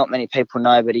 Not many people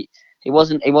know, but he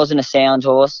wasn't a sound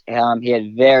horse. He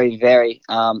had very, very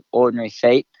ordinary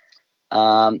feet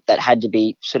that had to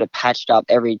be sort of patched up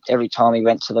every time he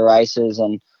went to the races.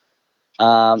 And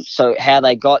so how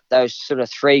they got those sort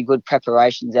of 3 good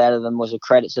preparations out of them was a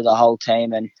credit to the whole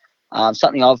team, and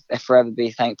something I'll forever be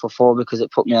thankful for because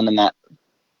it put me on the map.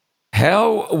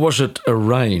 How was it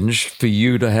arranged for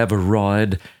you to have a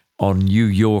ride on New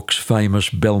York's famous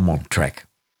Belmont track?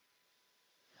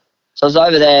 So I was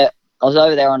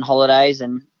over there on holidays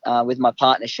and with my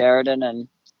partner Sheridan and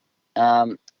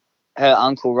her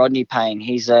uncle Rodney Payne.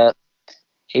 He's a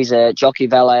jockey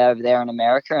valet over there in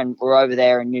America, and we're over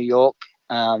there in New York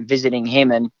visiting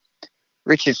him. And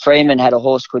Richard Freeman had a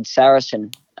horse called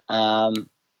Saracen, owned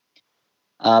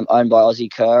by Aussie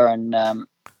Kerr, and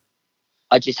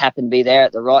I just happened to be there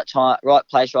at the right time, right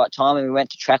place, right time. And we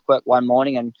went to track work one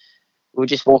morning, and we were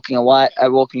just walking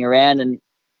around, and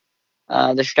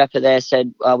the strapper there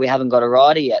said, "We haven't got a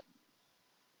rider yet."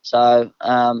 So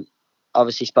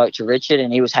obviously spoke to Richard,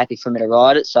 and he was happy for me to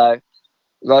ride it. So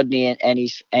Rodney and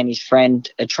his friend,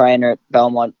 a trainer at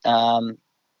Belmont, Tom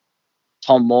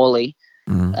Morley,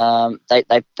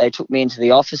 they took me into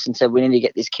the office and said, "We need to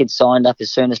get this kid signed up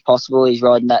as soon as possible. He's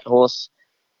riding that horse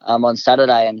on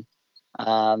Saturday." And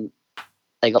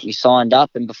they got me signed up,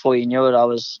 and before you knew it, I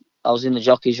was in the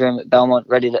jockey's room at Belmont,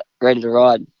 ready to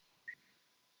ride.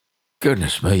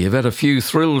 Goodness me, you've had a few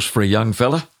thrills for a young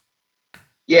fella.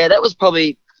 Yeah, that was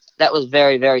very,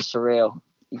 very surreal,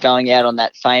 going out on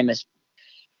that famous.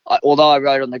 Although I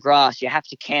rode on the grass, you have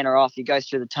to canter off. You go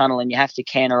through the tunnel and you have to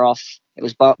canter off. It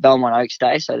was Belmont Oaks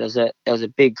Day, so there was a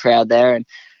big crowd there, and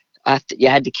you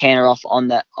had to canter off on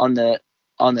the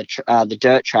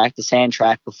dirt track, the sand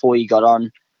track, before you got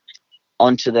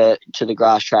onto the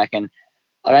grass track. And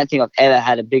I don't think I've ever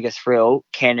had a bigger thrill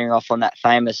cantering off on that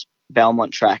famous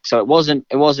Belmont track. So it wasn't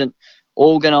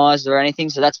organised or anything.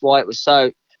 So that's why it was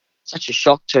such a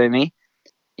shock to me,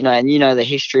 and the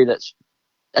history that's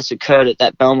occurred at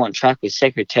that Belmont track with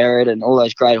Secretariat and all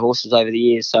those great horses over the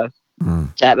years. So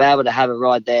to be able to have a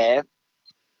ride there,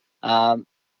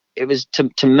 it was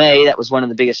to me, that was one of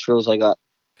the biggest thrills I got.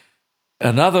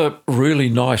 Another really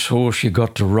nice horse you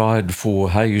got to ride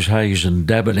for Hayes and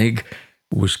Dabenig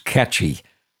was Catchy,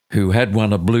 who had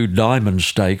won a Blue Diamond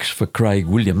Stakes for Craig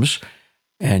Williams,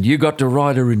 and you got to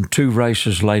ride her in 2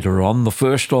 races later on. The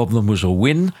first of them was a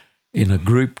win in a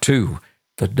Group 2,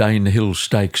 the Dane Hill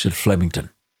Stakes at Flemington.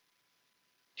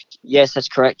 Yes, that's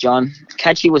correct, John.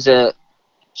 Catchy was a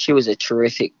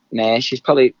terrific mare. She's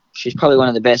probably one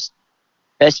of the best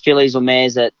fillies or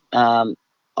mares that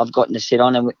I've gotten to sit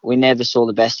on, and we never saw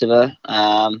the best of her.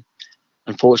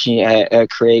 Unfortunately, her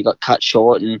career got cut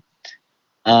short, and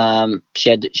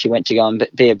she went to go and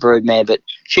be a brood mare. But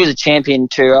she was a champion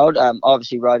 2-year-old.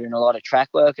 Obviously rode in a lot of track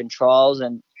work and trials,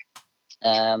 and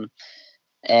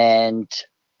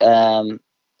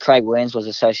Craig Williams was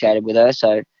associated with her,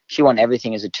 so she won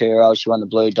everything as a 2-year-old. She won the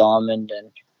Blue Diamond,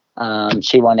 and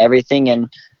she won everything. And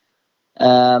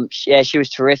she was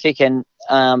terrific. And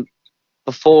when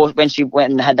she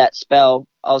went and had that spell,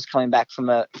 I was coming back from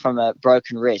a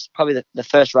broken wrist, probably the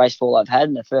first race fall I've had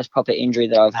and the first proper injury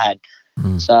that I've had.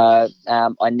 So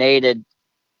I needed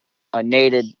a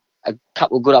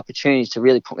couple of good opportunities to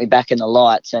really put me back in the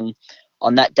lights. And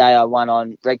on that day, I won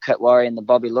on Redcoat Warrior and the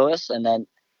Bobby Lewis, and then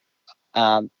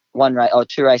 2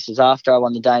 races after, I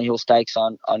won the Dane Hill Stakes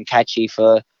on Catchy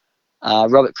for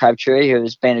Robert Crabtree, who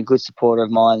has been a good supporter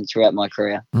of mine throughout my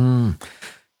career.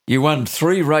 You won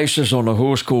 3 races on a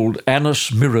horse called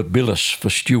Annus Mirabilis for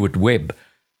Stuart Webb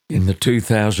in the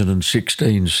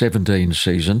 2016-17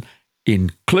 season,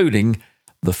 including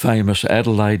the famous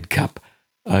Adelaide Cup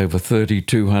over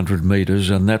 3,200 metres,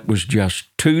 and that was just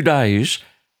 2 days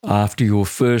after your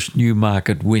first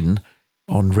Newmarket win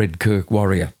on Redkirk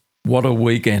Warrior. What a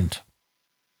weekend.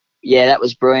 Yeah, that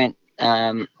was brilliant.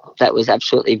 That was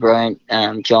absolutely brilliant,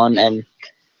 John. And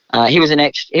he was an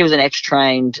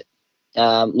ex-trained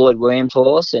Lloyd Williams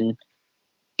horse, and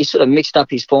he sort of mixed up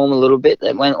his form a little bit.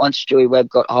 That once Stewie Webb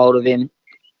got hold of him,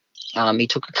 he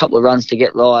took a couple of runs to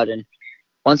get right, and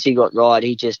once he got right,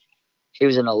 he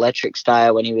was an electric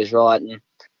stayer when he was right. And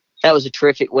that was a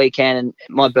terrific weekend, and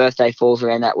my birthday falls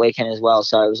around that weekend as well,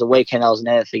 so it was a weekend I'll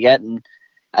never forget. And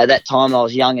at that time I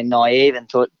was young and naive and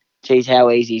thought, geez, how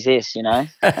easy is this, So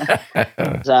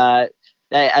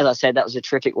as I said, that was a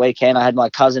terrific weekend. I had my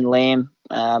cousin Liam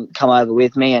come over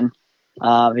with me, and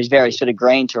he's very sort of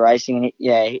green to racing.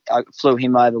 And I flew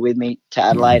him over with me to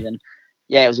Adelaide, and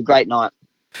it was a great night.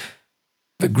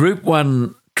 The Group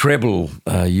 1 treble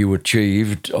you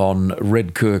achieved on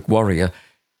Redkirk Warrior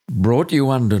brought you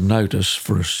under notice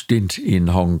for a stint in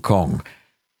Hong Kong.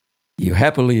 You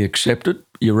happily accepted.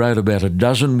 You rode about a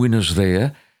dozen winners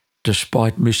there,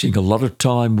 despite missing a lot of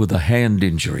time with a hand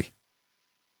injury.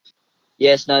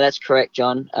 Yes, no, that's correct,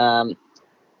 John.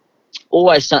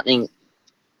 Always something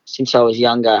since I was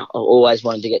younger. I always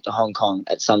wanted to get to Hong Kong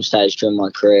at some stage during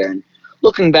my career. And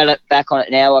looking back on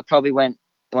it now, I probably went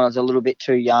when I was a little bit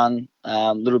too young,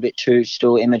 a little bit too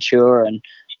still immature, and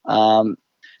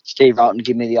Steve Rolton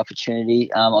gave me the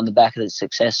opportunity on the back of the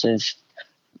success of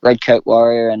Redkirk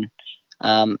Warrior, and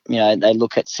they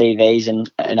look at CVs,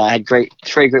 and I had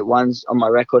three Group 1s on my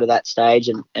record at that stage,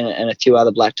 and a few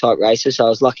other black type races. So I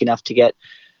was lucky enough to get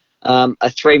a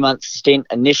 3-month stint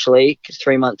initially,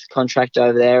 3-month contract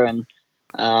over there, and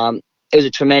it was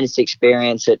a tremendous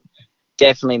experience. It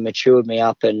definitely matured me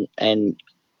up and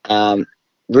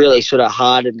really sort of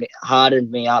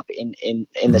hardened me up in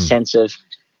the sense of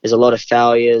there's a lot of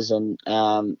failures and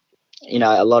a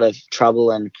lot of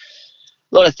trouble and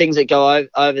a lot of things that go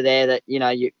over there that you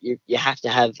have to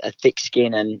have a thick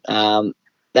skin, and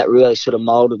that really sort of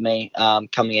moulded me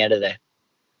coming out of there.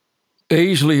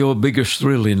 Easily your biggest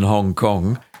thrill in Hong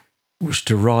Kong was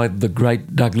to ride the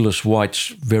great Douglas White's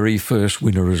very first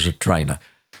winner as a trainer.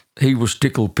 He was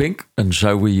tickle pink, and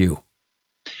so were you.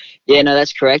 Yeah, no,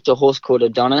 that's correct. A horse called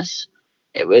Adonis.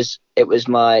 It was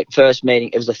my first meeting.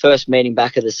 It was the first meeting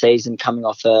back of the season, coming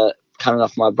off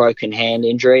my broken hand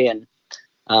injury, and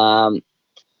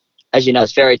as you know,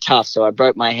 it's very tough. So I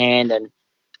broke my hand, and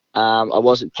I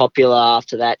wasn't popular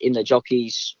after that in the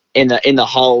jockeys in the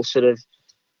whole sort of.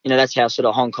 That's how sort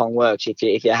of Hong Kong works. If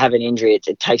you have an injury, it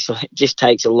just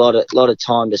takes a lot of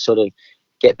time to sort of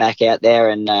get back out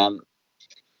there and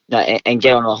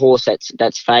get on a horse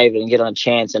that's favoured and get on a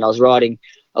chance. And I was riding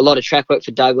a lot of track work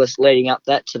for Douglas leading up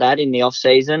to that in the off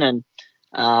season, and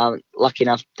lucky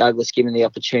enough Douglas gave me the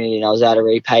opportunity, and I was able to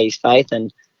repay his faith.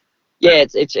 And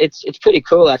it's pretty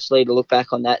cool actually to look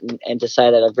back on that and to say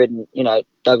that I've ridden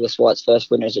Douglas White's first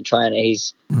winner as a trainer.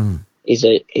 He was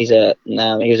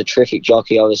a terrific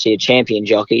jockey, obviously a champion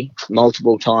jockey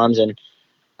multiple times, and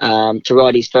to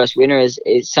ride his first winner is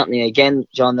something, again,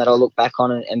 John, that I'll look back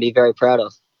on and be very proud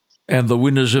of. And the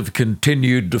winners have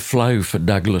continued to flow for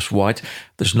Douglas White.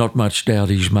 There's not much doubt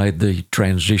he's made the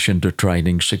transition to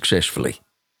training successfully.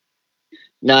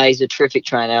 No, he's a terrific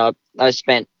trainer. I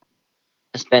spent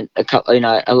a couple,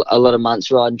 a lot of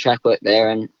months riding track work there,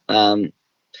 and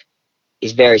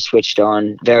he's very switched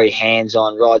on, very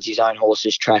hands-on, rides his own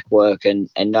horses track work and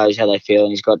knows how they feel,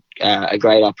 and he's got a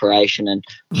great operation, and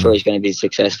I'm sure he's going to be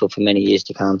successful for many years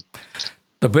to come.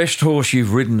 The best horse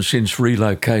you've ridden since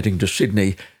relocating to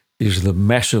Sydney is the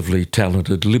massively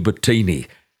talented Libertini,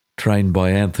 trained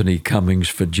by Anthony Cummings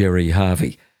for Jerry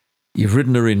Harvey. You've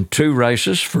ridden her in 2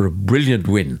 races for a brilliant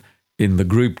win in the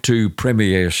Group 2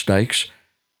 Premier Stakes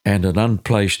and an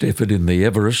unplaced effort in the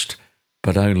Everest,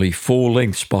 but only 4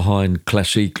 lengths behind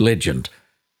Classique Legend.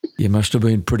 You must have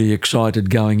been pretty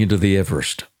excited going into the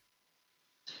Everest.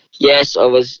 Yes, I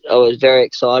was very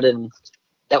excited, and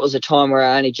that was a time where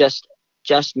I only just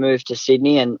moved to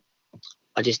Sydney, and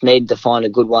I just needed to find a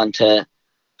good one to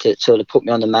sort of put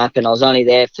me on the map. And I was only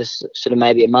there for sort of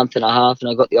maybe a month and a half, and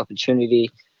I got the opportunity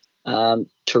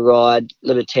to ride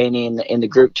Libertini in the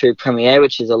Group 2 Premier,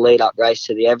 which is a lead-up race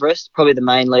to the Everest, probably the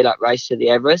main lead-up race to the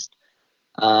Everest.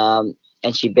 And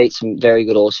she beat some very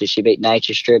good horses. She beat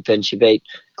Nature Strip, and she beat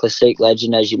Classique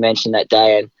Legend, as you mentioned, that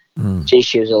day. And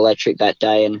she was electric that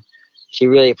day, and she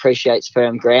really appreciates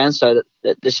firm ground. So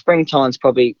that the springtime's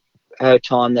probably her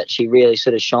time that she really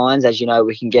sort of shines. As you know,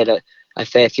 we can get a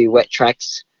fair few wet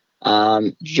tracks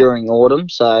during autumn.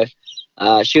 So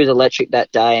she was electric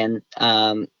that day, and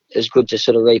it was good to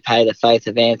sort of repay the faith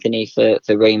of Anthony for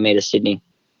bringing me to Sydney.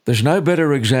 There's no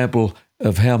better example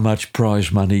of how much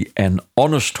prize money an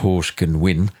honest horse can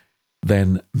win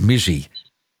than Mizzy,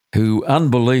 who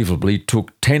unbelievably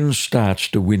took 10 starts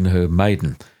to win her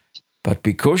maiden. But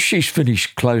because she's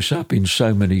finished close up in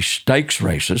so many stakes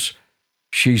races,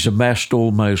 she's amassed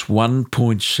almost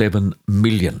 1.7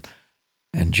 million.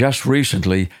 And just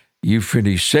recently, you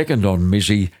finished second on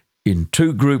Mizzy in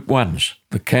 2 Group 1s,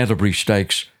 the Canterbury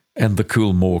Stakes and the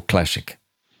Coolmore Classic.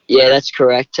 Yeah, that's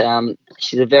correct.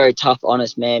 She's a very tough,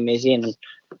 honest man, Mizzy, and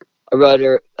I rode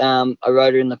her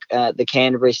in the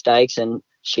Canterbury Stakes, and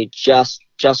she just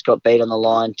got beat on the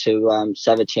line to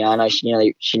Savatiano.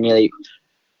 She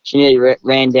nearly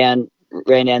ran down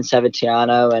ran down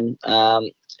Savatiano and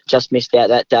just missed out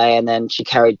that day. And then she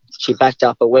backed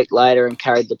up a week later and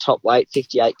carried the top weight,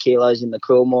 58 kilos in the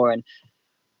Coolmore, and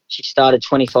she started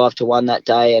 25-1 that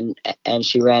day, and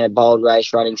she ran a bold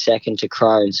race running second to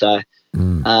Crone. So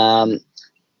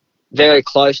very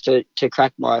close to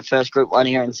crack my first Group 1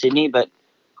 here in Sydney, but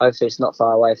hopefully it's not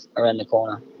far away around the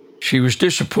corner. She was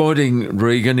disappointing,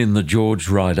 Regan, in the George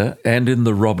Ryder and in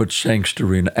the Robert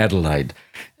Sangster in Adelaide.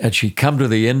 Had she come to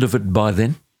the end of it by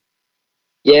then?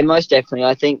 Yeah, most definitely.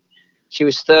 I think she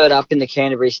was third up in the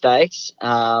Canterbury Stakes,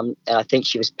 and I think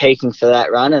she was peaking for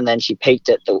that run, and then she peaked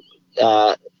at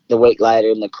the week later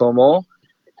in the Coolmore,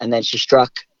 and then she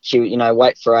struck. She,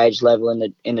 weight for age level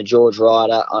in the George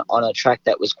Ryder on a track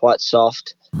that was quite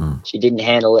soft. She didn't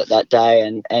handle it that day,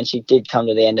 and she did come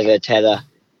to the end of her tether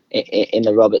in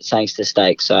the Robert Sangster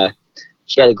Stakes. So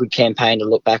she had a good campaign to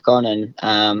look back on, and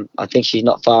I think she's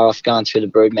not far off going through the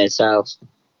Broodmare sales.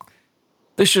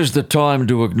 This is the time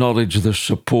to acknowledge the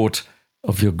support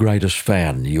of your greatest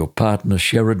fan, your partner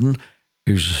Sheridan,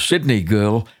 who's a Sydney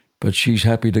girl, but she's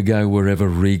happy to go wherever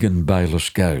Regan Bayliss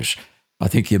goes. I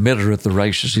think you met her at the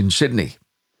races in Sydney.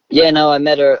 Yeah, no, I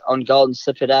met her on Golden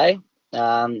Slipper Day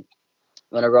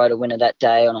when I rode a winner that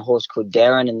day on a horse called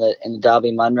Darren in the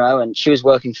Derby Munro, and she was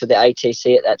working for the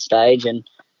ATC at that stage, and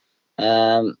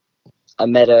I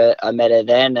met her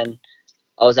then, and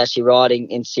I was actually riding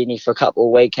in Sydney for a couple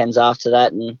of weekends after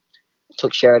that, and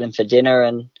took Sheridan for dinner,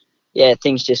 and yeah,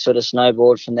 things just sort of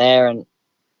snowballed from there, and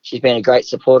she's been a great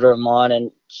supporter of mine,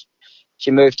 and she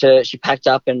packed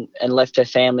up and left her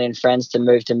family and friends to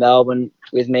move to Melbourne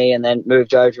with me, and then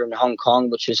moved over in Hong Kong,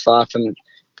 which was far from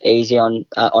easy on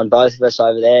both of us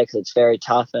over there because it's very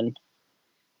tough, and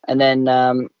then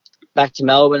back to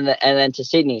Melbourne and then to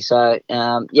Sydney. So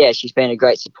yeah, she's been a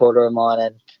great supporter of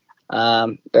mine,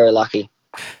 and very lucky.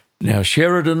 Now,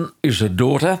 Sheridan is a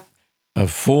daughter, a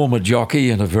former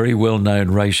jockey and a very well-known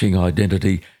racing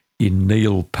identity in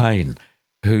Neil Payne,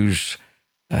 who's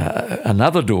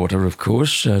another daughter, of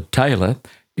course. Taylor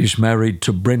is married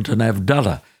to Brenton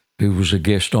Avdulla, who was a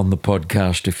guest on the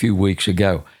podcast a few weeks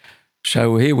ago.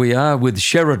 So here we are with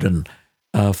Sheridan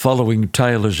following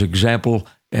Taylor's example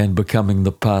and becoming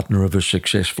the partner of a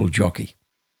successful jockey.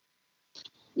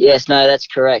 Yes, no, that's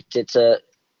correct. It's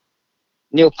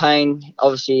Neil Payne,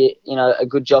 obviously, a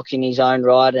good jockey in his own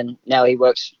right, and now he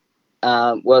works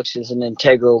as an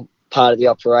integral part of the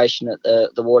operation at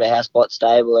the Waterhouse Bott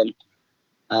stable,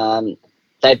 and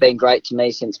they've been great to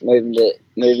me since moving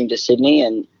to Sydney,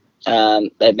 and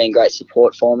they've been great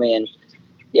support for me, and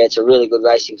yeah, it's a really good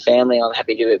racing family. I'm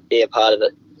happy to be a part of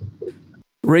it.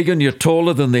 Regan, you're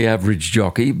taller than the average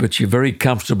jockey, but you're very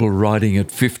comfortable riding at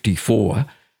 54.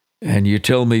 And you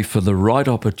tell me for the right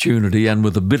opportunity and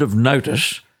with a bit of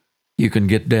notice, you can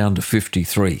get down to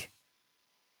 53.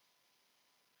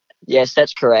 Yes,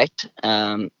 that's correct.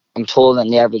 I'm taller than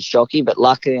the average jockey, but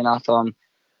luckily enough, I'm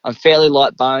fairly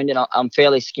light boned and I'm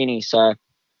fairly skinny. So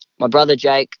my brother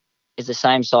Jake is the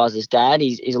same size as Dad.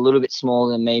 He's a little bit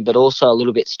smaller than me, but also a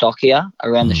little bit stockier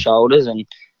around the shoulders. And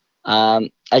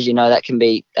as you know, that can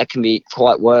be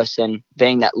quite worse than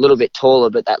being that little bit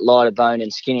taller, but that lighter boned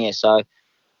and skinnier. So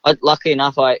luckily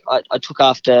enough, I took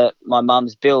after my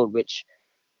mum's build, which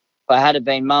if I had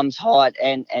been mum's height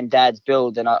and Dad's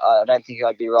build, then I don't think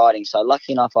I'd be riding. So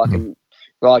lucky enough, I can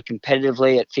ride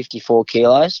competitively at 54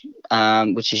 kilos,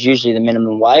 which is usually the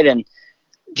minimum weight. And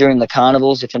during the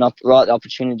carnivals, if the right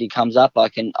opportunity comes up, I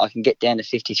can get down to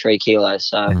 53 kilos.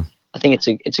 So I think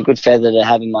it's a good feather to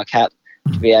have in my cap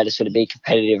to be able to sort of be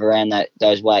competitive around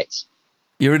those weights.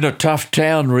 You're in a tough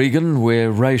town, Regan,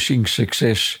 where racing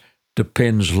success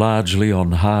depends largely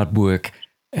on hard work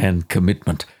and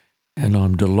commitment. And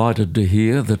I'm delighted to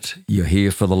hear that you're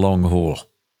here for the long haul.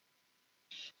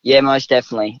 Yeah, most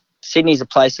definitely. Sydney's a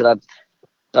place that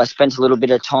I spent a little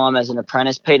bit of time as an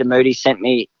apprentice. Peter Moody sent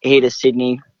me here to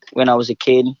Sydney when I was a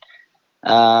kid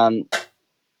to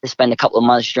spend a couple of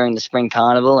months during the spring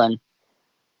carnival, and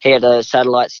he had a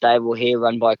satellite stable here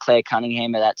run by Claire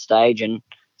Cunningham at that stage, and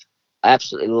I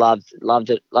absolutely loved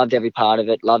it, loved every part of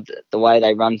it, loved the way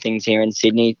they run things here in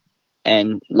Sydney,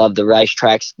 and loved the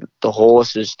racetracks, the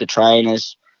horses, the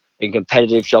trainers, the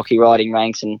competitive jockey riding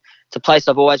ranks, and it's a place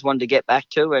I've always wanted to get back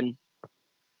to. And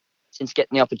since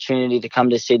getting the opportunity to come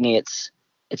to Sydney, it's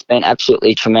been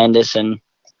absolutely tremendous, and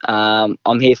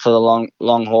I'm here for the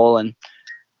long haul. And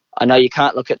I know you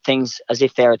can't look at things as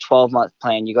if they're a 12-month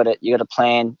plan. You got to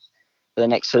plan for the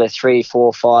next sort of 3,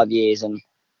 4, 5 years, and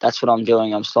that's what I'm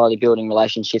doing. I'm slowly building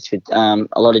relationships with a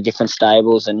lot of different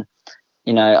stables, and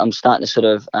I'm starting to sort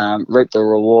of reap the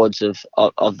rewards of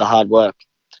the hard work.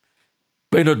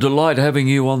 Been a delight having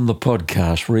you on the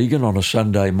podcast, Regan, on a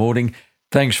Sunday morning.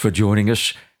 Thanks for joining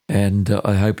us, and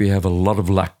I hope you have a lot of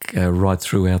luck right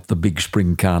throughout the big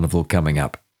spring carnival coming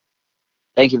up.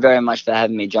 Thank you very much for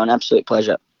having me, John. Absolute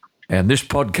pleasure. And this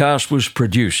podcast was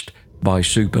produced by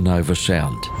Supernova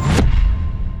Sound.